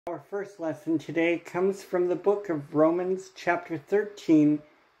Our first lesson today comes from the book of Romans chapter 13,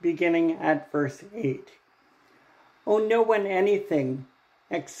 beginning at verse 8. Owe no one anything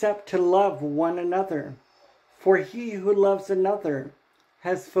except to love one another, for he who loves another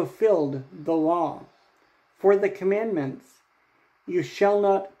has fulfilled the law. For the commandments, you shall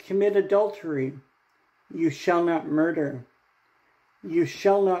not commit adultery, you shall not murder, you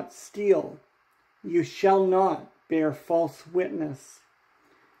shall not steal, you shall not bear false witness,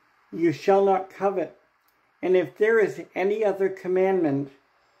 you shall not covet, and if there is any other commandment,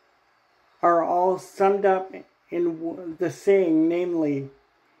 are all summed up in the saying, namely,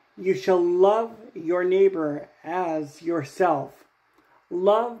 you shall love your neighbor as yourself.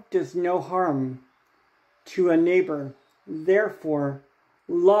 Love does no harm to a neighbor. Therefore,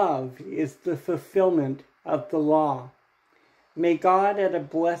 love is the fulfillment of the law. May God add a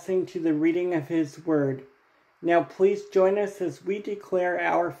blessing to the reading of His Word. Now please join us as we declare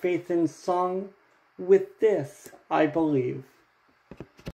our faith in song. With this, I believe.